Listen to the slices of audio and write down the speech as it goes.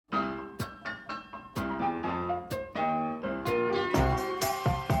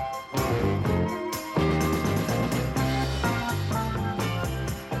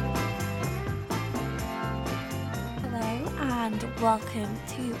Welcome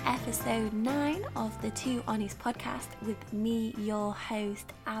to episode 9 of the Two Honest podcast with me, your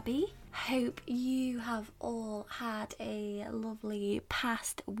host, Abby. Hope you have all had a lovely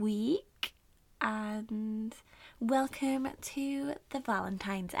past week and welcome to the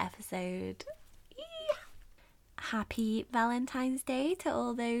Valentine's episode. Happy Valentine's Day to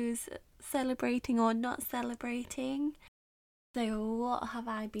all those celebrating or not celebrating. So what have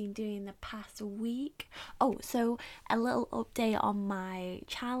I been doing the past week? So a little update on my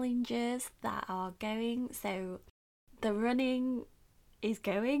challenges that are going. So the running is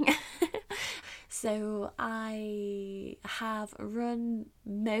going. So I have run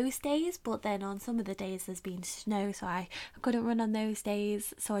most days, but then on some of the days there's been snow, so I couldn't run on those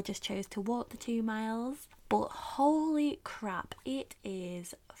days, so I just chose to walk the 2 miles. But holy crap, it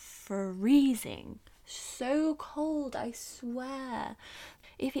is freezing. So cold, I swear.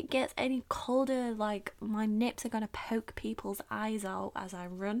 If it gets any colder, like, my nips are gonna poke people's eyes out as I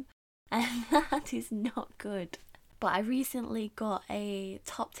run, and that is not good. But I recently got a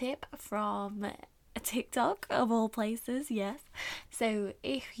top tip from a TikTok, of all places, yes. So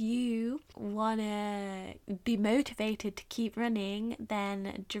if you wanna be motivated to keep running,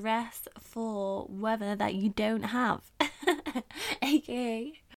 then dress for weather that you don't have.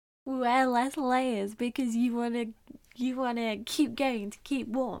 AKA wear less layers because you wanna keep going to keep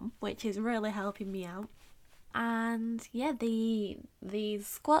warm, which is really helping me out. And yeah, the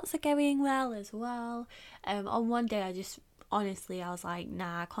squats are going well as well. On one day I was like,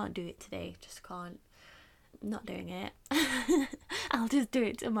 nah, I can't do it today, just can't, I'm not doing it. I'll just do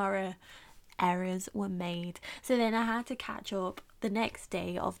it tomorrow. Errors were made. So then I had to catch up the next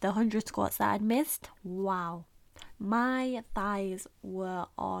day of the 100 squats that I'd missed. Wow, my thighs were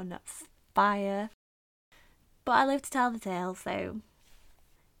on fire, but I live to tell the tale, so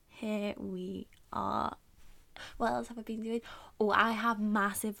here we are. What else have I been doing? I have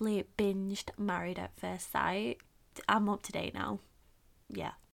massively binged Married at First Sight. I'm up to date now.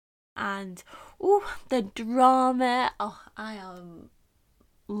 Yeah. And the drama, I am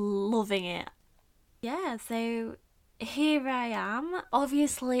loving it. Yeah, so here I am.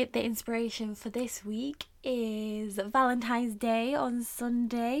 Obviously the inspiration for this week is Valentine's Day on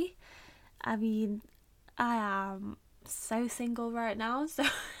Sunday. I mean, I am so single right now, so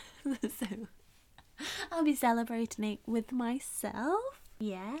I'll be celebrating it with myself.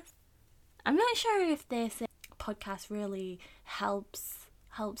 Yes. I'm not sure if this podcast really helps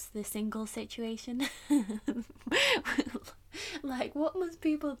the single situation. Like, what must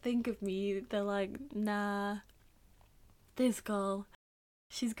people think of me? They're like, nah, this girl,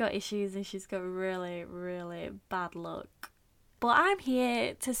 she's got issues and she's got really, really bad luck. But I'm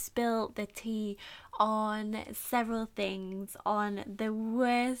here to spill the tea on several things, on the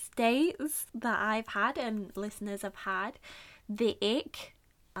worst dates that I've had and listeners have had, the ick,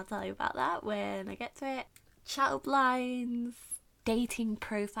 I'll tell you about that when I get to it, chat up lines, dating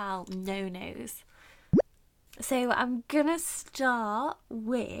profile no-nos. So I'm gonna start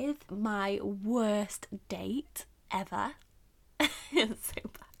with my worst date ever. It's so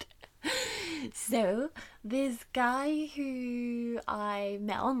bad. So this guy who I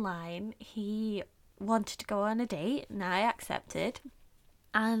met online, he wanted to go on a date and I accepted.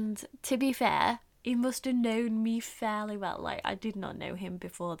 And to be fair, he must have known me fairly well. Like, I did not know him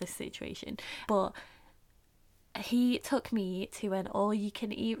before this situation, but he took me to an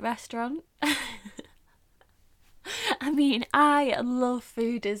all-you-can-eat restaurant. I mean, I love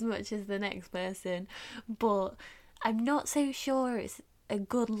food as much as the next person, but I'm not so sure it's a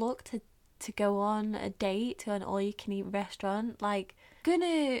good look to go on a date to an all-you-can-eat restaurant. Like,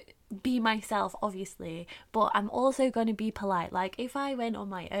 gonna be myself, obviously, but I'm also gonna be polite. Like, if I went on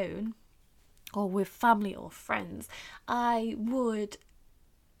my own or with family or friends, I would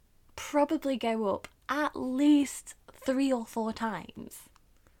probably go up at least 3 or 4 times.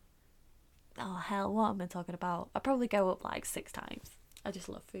 Oh hell, what am I talking about? I'd probably go up like 6 times. I just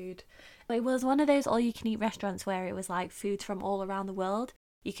love food. It was one of those all-you-can-eat restaurants where it was like foods from all around the world.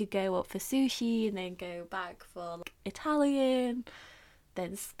 You could go up for sushi and then go back for like Italian,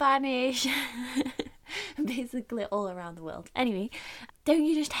 then Spanish, basically all around the world. Anyway, don't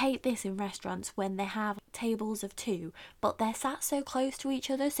you just hate this in restaurants when they have tables of 2, but they're sat so close to each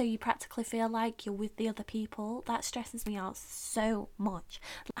other so you practically feel like you're with the other people? That stresses me out so much.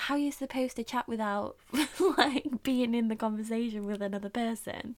 How are you supposed to chat without like being in the conversation with another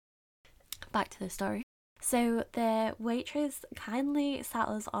person? Back to the story. So the waitress kindly sat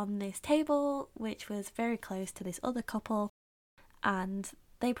us on this table, which was very close to this other couple, and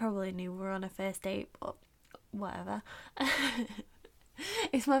they probably knew we were on a first date, but whatever.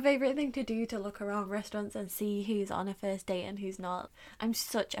 It's my favourite thing to do, to look around restaurants and see who's on a first date and who's not. I'm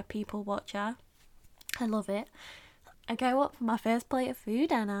such a people watcher. I love it. I go up for my first plate of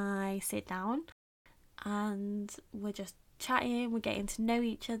food and I sit down and we're just chatting, we're getting to know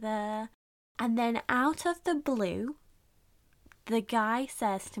each other. And then out of the blue, the guy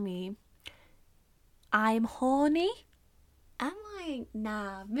says to me, "I'm horny." I'm like,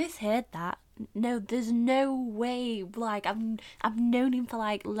 nah, misheard that. No, there's no way. Like, I've known him for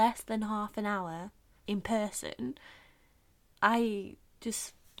like less than half an hour in person. I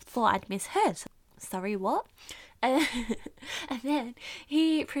just thought I'd misheard. Sorry, what? And then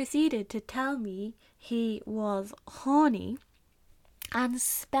he proceeded to tell me he was horny and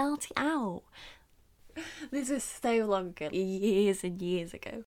spelt it out. This was so long ago, years and years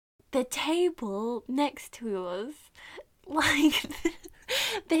ago. The table next to us, like,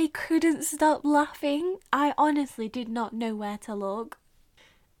 they couldn't stop laughing. I honestly did not know where to look.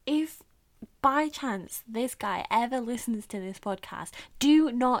 If by chance this guy ever listens to this podcast,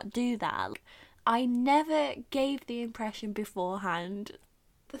 do not do that. I never gave the impression beforehand.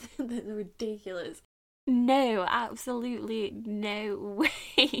 That's ridiculous. No, absolutely no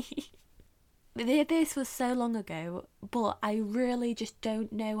way. This was so long ago, but I really just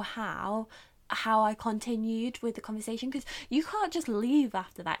don't know how I continued with the conversation, because you can't just leave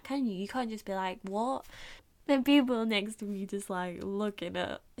after that, can you? You can't just be like, what? Then people next to me just like looking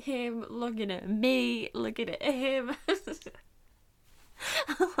at him, looking at me, looking at him.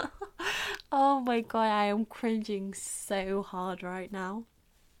 Oh my god, I am cringing so hard right now.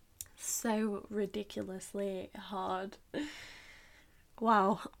 So ridiculously hard.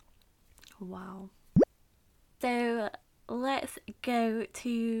 Wow. So let's go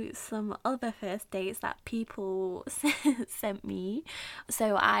to some other first dates that people sent me.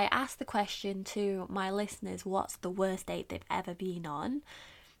 So I asked the question to my listeners, what's the worst date they've ever been on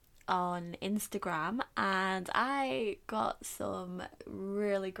Instagram, and I got some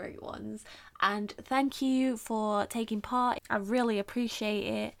really great ones. And thank you for taking part. I really appreciate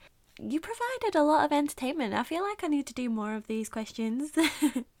it. You provided a lot of entertainment. I feel like I need to do more of these questions.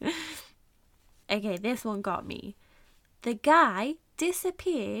 Okay, this one got me. The guy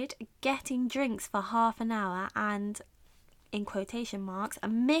disappeared getting drinks for half an hour and, in quotation marks,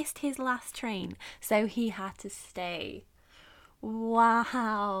 missed his last train, so he had to stay.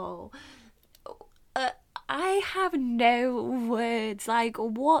 Wow. I have no words. Like,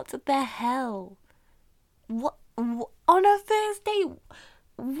 what the hell? What on a first date?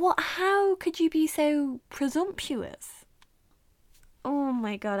 What? How could you be so presumptuous? Oh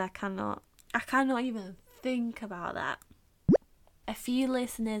my god, I cannot even think about that. A few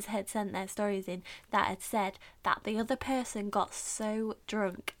listeners had sent their stories in that had said that the other person got so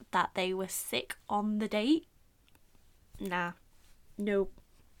drunk that they were sick on the date. Nah, nope.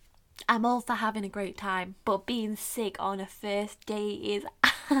 I'm all for having a great time, but being sick on a first date is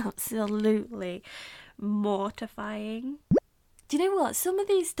absolutely mortifying. Do you know what? Some of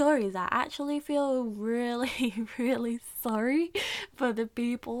these stories, I actually feel really, really sorry for the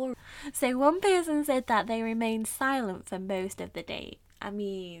people. So one person said that they remained silent for most of the date. I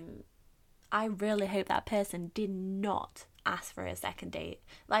mean, I really hope that person did not ask for a second date.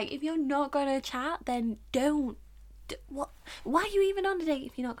 Like, if you're not going to chat, then don't. What? Why are you even on a date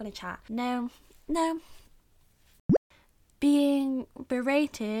if you're not going to chat? No. Being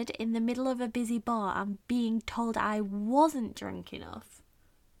berated in the middle of a busy bar and being told I wasn't drunk enough.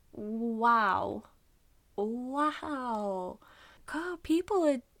 Wow. God, people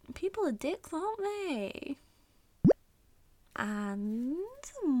are dicks, aren't they? And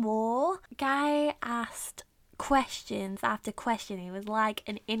more. Guy asked questions after question. It was like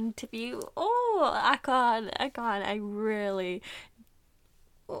an interview. Oh, I can't. I really.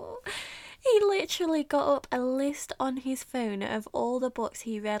 Oh. He literally got up a list on his phone of all the books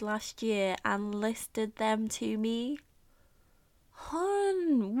he read last year and listed them to me.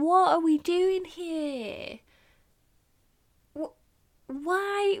 Hon, what are we doing here?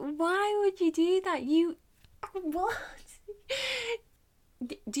 Why would you do that? What?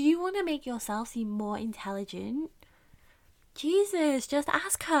 Do you want to make yourself seem more intelligent? Jesus, just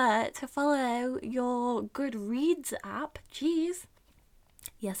ask her to follow your Goodreads app. Jeez.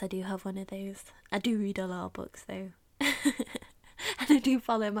 Yes, I do have one of those. I do read a lot of books though. And I do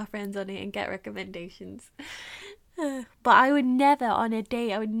follow my friends on it and get recommendations. But I would never, on a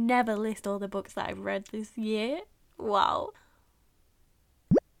date, I would never list all the books that I've read this year. Wow.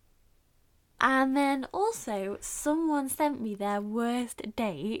 And then also, someone sent me their worst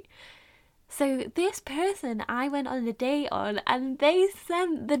date. So this person I went on a date on, and they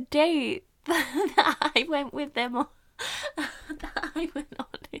sent the date that I went with them on. that I went on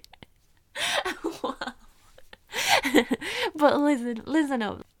it. Wow. But listen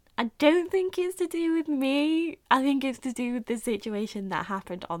up. I don't think it's to do with me. I think it's to do with the situation that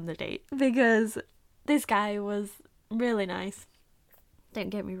happened on the date. Because this guy was really nice. Don't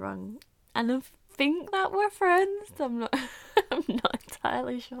get me wrong. And I think that we're friends. I'm not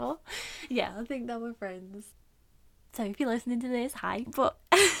entirely sure. Yeah, I think that we're friends. So if you're listening to this, hi. But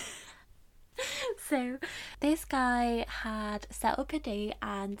so this guy had set up a date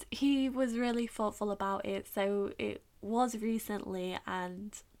and he was really thoughtful about it. So it was recently,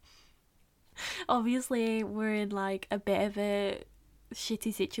 and obviously we're in like a bit of a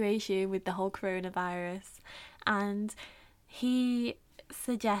shitty situation with the whole coronavirus, and he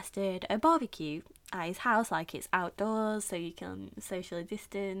suggested a barbecue at his house, like it's outdoors so you can socially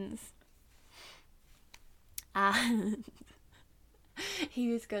distance, and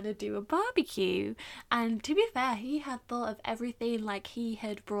he was gonna do a barbecue. And to be fair, he had thought of everything. Like, he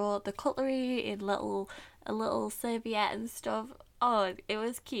had brought the cutlery in a little serviette and stuff. Oh, it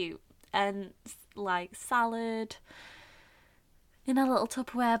was cute. And like salad in a little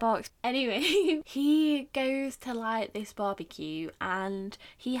Tupperware box. Anyway, he goes to light this barbecue and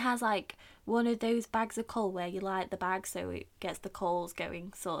he has like one of those bags of coal where you light the bag so it gets the coals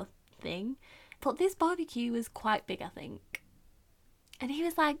going, sort of thing. But this barbecue was quite big, I think. And he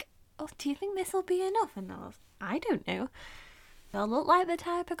was like, oh, do you think this will be enough? And I don't know. I look like the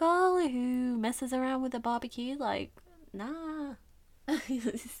type of girl who messes around with a barbecue. Like, nah.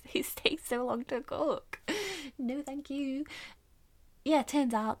 It takes so long to cook. No, thank you. Yeah,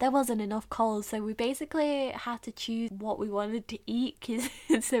 turns out there wasn't enough coals, so we basically had to choose what we wanted to eat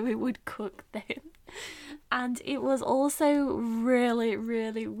so we would cook them. And it was also really,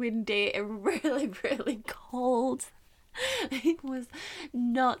 really windy and really, really cold. It was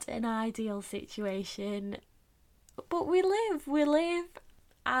not an ideal situation, but we live,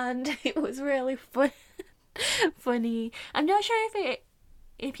 and it was really funny. I'm not sure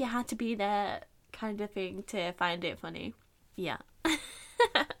if you had to be there kind of thing to find it funny. Yeah.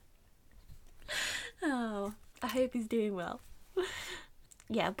 Oh, I hope he's doing well.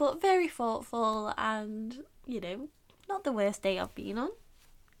 Yeah, but very thoughtful and, not the worst day I've been on.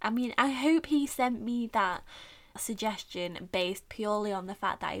 I mean, I hope he sent me that suggestion based purely on the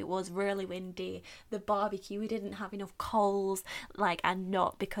fact that it was really windy, the barbecue, we didn't have enough coals, and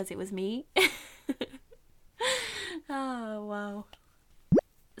not because it was me. Oh, wow.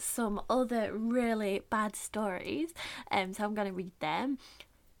 Some other really bad stories, so I'm going to read them.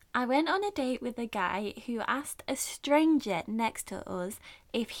 I went on a date with a guy who asked a stranger next to us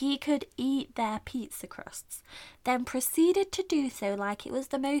if he could eat their pizza crusts, then proceeded to do so like it was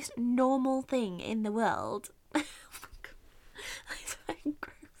the most normal thing in the world. Oh my God. That's fucking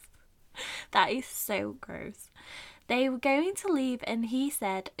gross. That is so gross. They were going to leave and he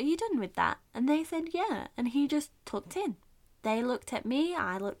said, "Are you done with that?" And they said, "Yeah." And he just tucked in. They looked at me,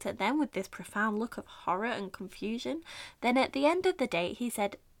 I looked at them with this profound look of horror and confusion. Then at the end of the date, he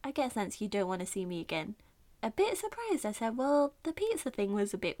said, "I get a sense you don't want to see me again." A bit surprised, I said, "Well, the pizza thing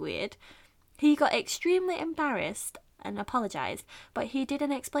was a bit weird." He got extremely embarrassed and apologised, but he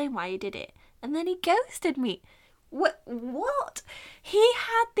didn't explain why he did it. And then he ghosted me. What? He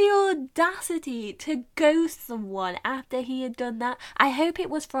had the audacity to ghost someone after he had done that. I hope it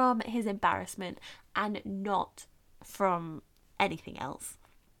was from his embarrassment and not from anything else.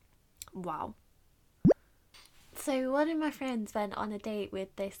 Wow. So one of my friends went on a date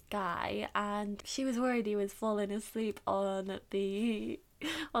with this guy and she was worried he was falling asleep on the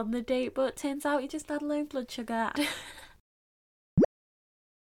date, but turns out he just had low blood sugar.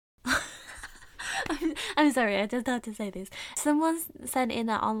 I'm sorry, I just had to say this. Someone sent in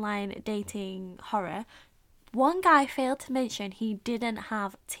an online dating horror. One guy failed to mention he didn't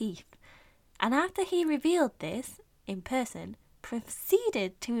have teeth. And after he revealed this in person,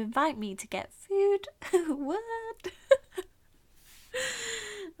 proceeded to invite me to get food. What?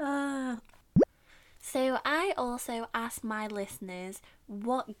 So I also asked my listeners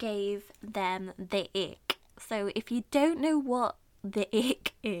what gave them the ick. So if you don't know what the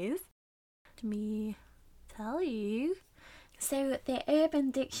ick is, let me tell you. So the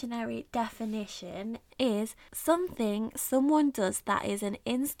Urban Dictionary definition is something someone does that is an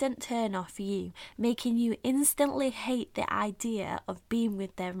instant turn off for you, making you instantly hate the idea of being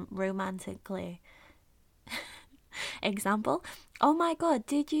with them romantically. Example, "Oh my God,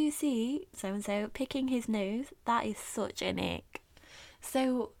 did you see so-and-so picking his nose? That is such an ick."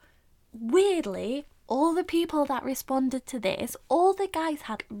 So weirdly, all the people that responded to this, all the guys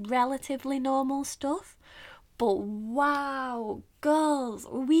had relatively normal stuff. But wow, girls,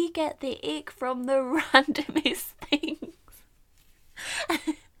 we get the ick from the randomest things.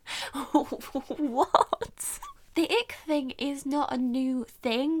 What? The ick thing is not a new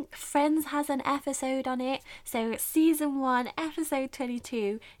thing. Friends has an episode on it. So season 1, episode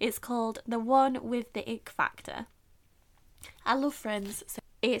 22, it's called The One with the Ick Factor. I love Friends. So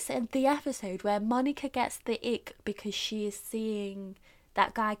it's the episode where Monica gets the ick because she is seeing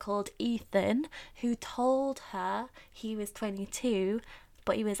that guy called Ethan who told her he was 22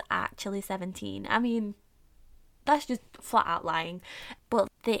 but he was actually 17. I mean, that's just flat out lying. But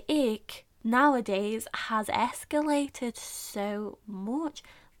the ick nowadays has escalated so much.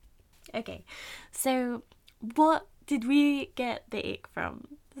 Okay, so what did we get the ick from?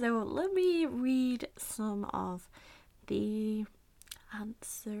 So let me read some of the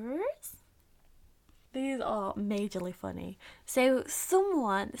answers. These are majorly funny. So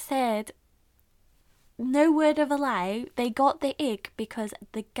someone said, no word of a lie, they got the ick because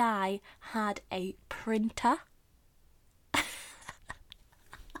the guy had a printer.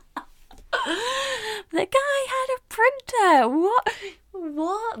 The guy had a printer.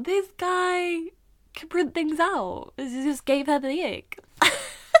 What? This guy can print things out. It just gave her the ick.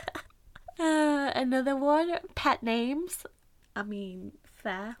 Another one, pet names. I mean,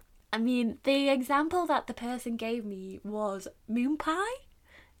 fair. I mean, the example that the person gave me was moon pie.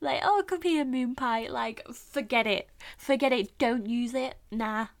 Like, oh, it could be a moon pie. Like, forget it. Forget it. Don't use it.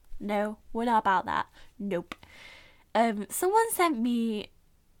 Nah. No. We're not about that. Nope. Someone sent me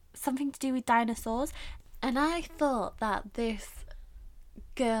something to do with dinosaurs, and I thought that this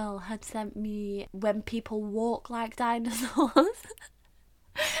girl had sent me when people walk like dinosaurs.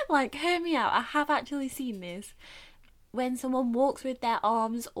 Like, hear me out. I have actually seen this. When someone walks with their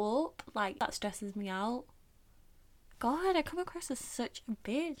arms up, like, that stresses me out. God, I come across as such a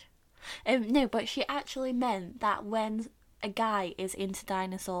bitch. No, but she actually meant that when a guy is into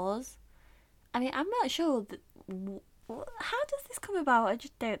dinosaurs. I mean, I'm not sure. How does this come about? I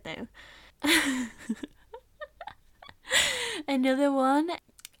just don't know. Another one,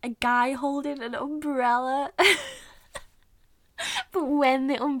 a guy holding an umbrella. But when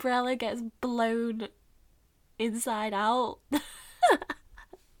the umbrella gets blown inside out.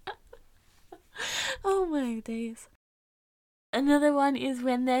 Oh my days. Another one is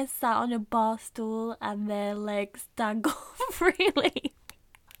when they're sat on a bar stool and their legs dangle freely.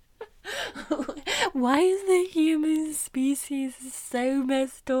 Why is the human species so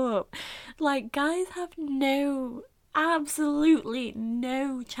messed up? Like, guys have absolutely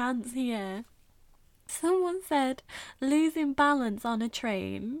no chance here. Someone said losing balance on a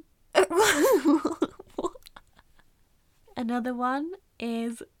train. Another one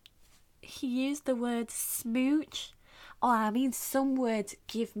is he used the word smooch. Oh, I mean, some words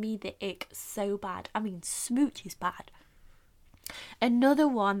give me the ick so bad. I mean, smooch is bad. Another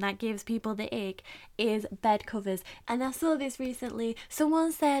one that gives people the ick is bed covers. And I saw this recently.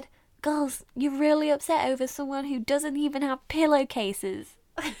 Someone said, girls, you're really upset over someone who doesn't even have pillowcases.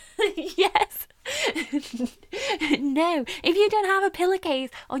 Yes. No. If you don't have a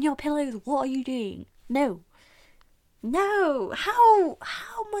pillowcase on your pillows, what are you doing? No. How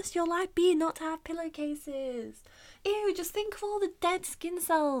must your life be not to have pillowcases? Ew, just think of all the dead skin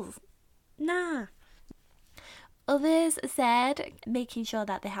cells. Nah. Others said making sure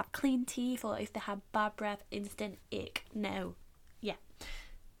that they have clean teeth, or if they have bad breath, instant ick. No. Yeah.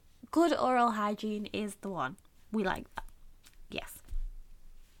 Good oral hygiene is the one. We like that. Yes.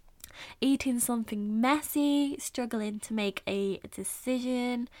 Eating something messy, struggling to make a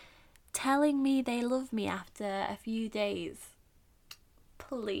decision, telling me they love me after a few days.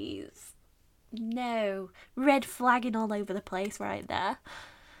 Please. No. Red flagging all over the place right there.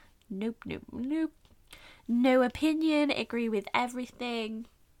 Nope. No opinion, agree with everything.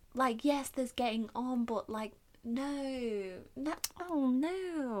 Like, yes, there's getting on, but like, no. Oh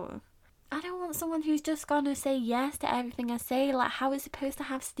no. I don't want someone who's just gonna say yes to everything I say. Like, how is it supposed to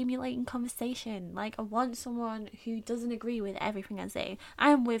have stimulating conversation? Like, I want someone who doesn't agree with everything I say.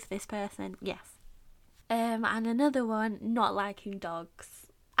 I'm with this person, yes. And another one, not liking dogs.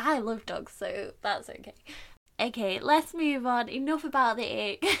 I love dogs, so that's okay. Okay, let's move on. Enough about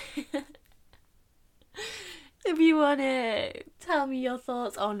the ick. If you want to tell me your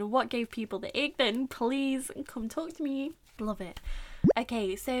thoughts on what gave people the ick, then please come talk to me. Love it.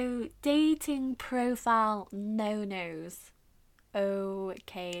 Okay, so dating profile no-nos.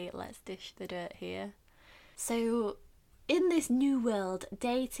 Okay, let's dish the dirt here. So, in this new world,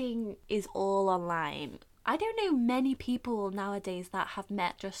 dating is all online. I don't know many people nowadays that have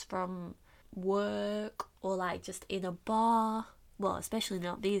met just from work or like just in a bar. Well, especially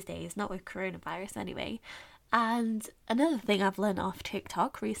not these days, not with coronavirus anyway. And another thing I've learned off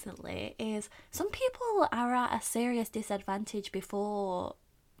TikTok recently is some people are at a serious disadvantage before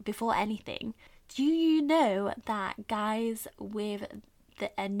anything. Do you know that guys with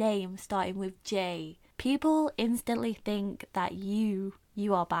a name starting with J, people instantly think that you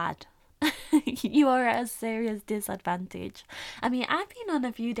are bad. You are at a serious disadvantage. I mean, I've been on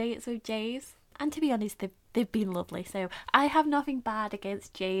a few dates with J's, and to be honest, they've been lovely. So I have nothing bad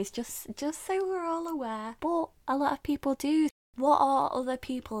against J's, just so we're all aware. But a lot of people do. What are other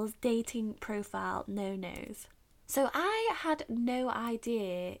people's dating profile no-nos? So I had no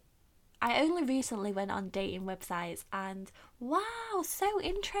idea. I only recently went on dating websites and wow, so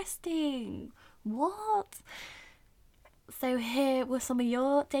interesting. What? So here were some of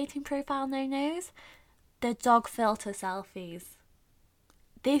your dating profile no-nos. The dog filter selfies.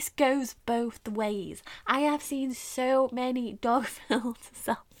 This goes both ways. I have seen so many dog filter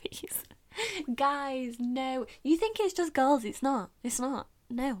selfies. Guys, no. You think it's just girls. It's not.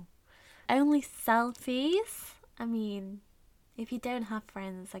 No. Only selfies? I mean, if you don't have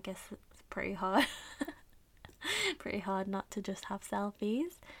friends, I guess it's pretty hard. Pretty hard not to just have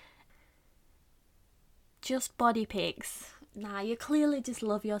selfies. Just body pics. Nah, you clearly just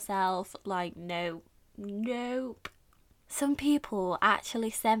love yourself. Like, no. Nope. Some people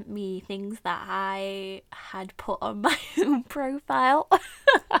actually sent me things that I had put on my own profile.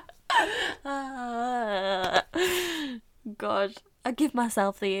 God, I give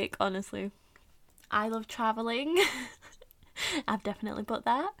myself the ick, honestly. I love travelling. I've definitely put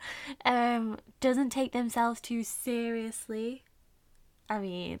that. Doesn't take themselves too seriously. I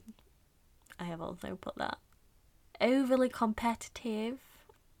mean, I have also put that. Overly competitive.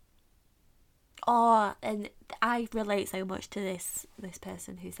 Oh, and I relate so much to this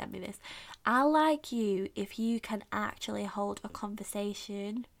person who sent me this. I like you if you can actually hold a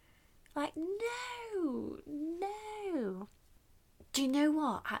conversation. Like, no. Do you know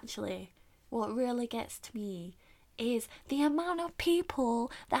what, actually? What really gets to me is the amount of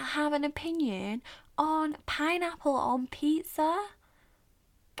people that have an opinion on pineapple on pizza.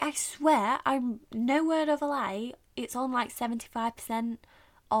 I swear, I'm no word of a lie, it's on like 75%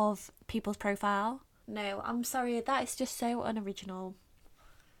 of people's profile. No, I'm sorry, that is just so unoriginal.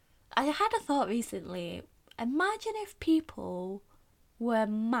 I had a thought recently. Imagine if people were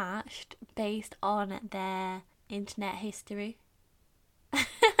matched based on their internet history.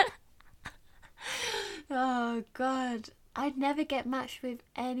 Oh God, I'd never get matched with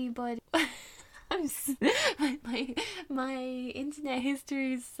anybody. My internet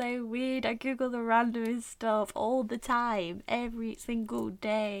history is so weird. I Google the randomest stuff all the time, every single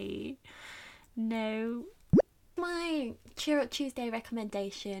day. No. My Cheer Up Tuesday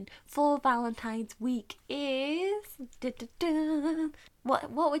recommendation for Valentine's week is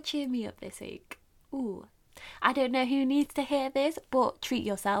what would cheer me up this week? Ooh, I don't know who needs to hear this, but treat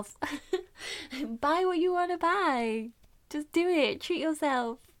yourself. Buy what you want to buy. Just do it. Treat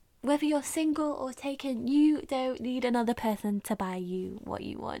yourself. Whether you're single or taken, you don't need another person to buy you what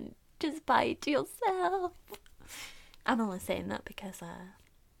you want. Just buy it to yourself. I'm only saying that because,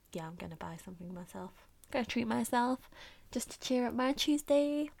 I'm going to buy something myself. I'm going to treat myself just to cheer up my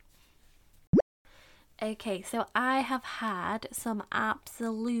Tuesday. Okay, so I have had some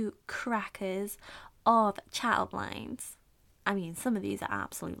absolute crackers of chat lines. I mean, some of these are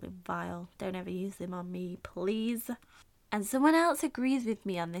absolutely vile. Don't ever use them on me, please. And someone else agrees with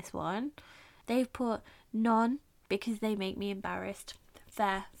me on this one. They've put none because they make me embarrassed.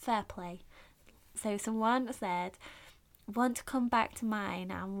 Fair play. So someone said, want to come back to mine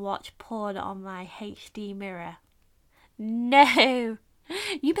and watch porn on my HD mirror. No,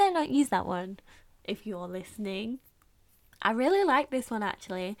 you better not use that one if you're listening. I really like this one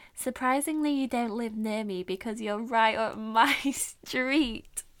actually. Surprisingly, you don't live near me because you're right up my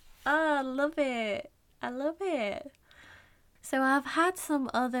street. Oh, I love it. So I've had some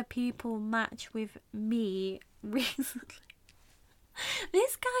other people match with me recently.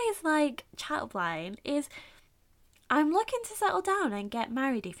 This guy's like chatline is, I'm looking to settle down and get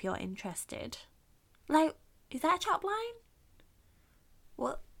married if you're interested. Like, is that a chatline?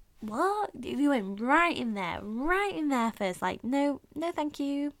 What? You went right in there first. Like, no, thank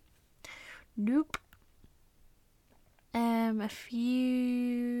you. Nope. A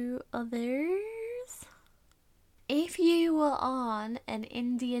few others. If you were on an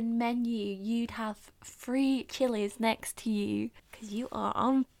Indian menu, you'd have free chilies next to you because you are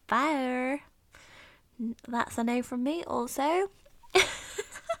on fire. That's a no from me also.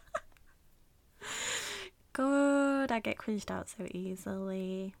 God, I get cringed out so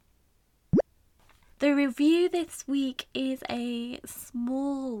easily. The review this week is a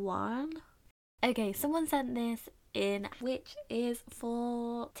small one. Okay, someone sent this in, which is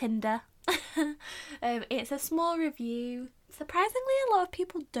for Tinder. It's a small review. Surprisingly, a lot of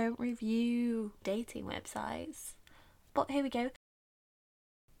people don't review dating websites. But here we go.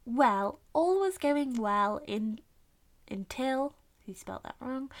 Well, all was going well until he spelled that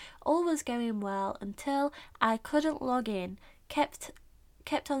wrong. All was going well until I couldn't log in. Kept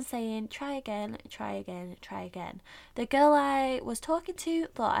on saying try again, try again, try again. The girl I was talking to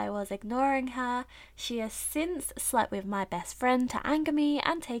thought I was ignoring her. She has since slept with my best friend to anger me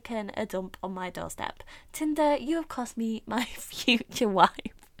and taken a dump on my doorstep. Tinder, you have cost me my future wife.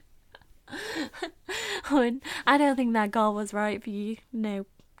 I don't think that girl was right for you. No.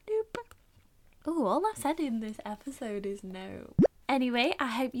 Nope. Oh, all I've said in this episode is no. Anyway, I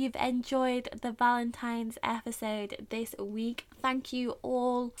hope you've enjoyed the Valentine's episode this week. Thank you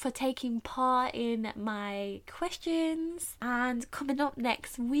all for taking part in my questions. And coming up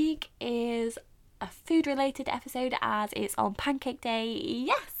next week is a food related episode, as it's on Pancake Day.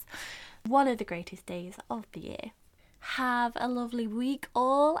 Yes! One of the greatest days of the year. Have a lovely week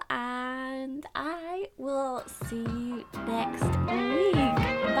all, and I will see you next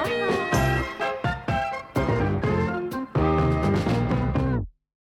week.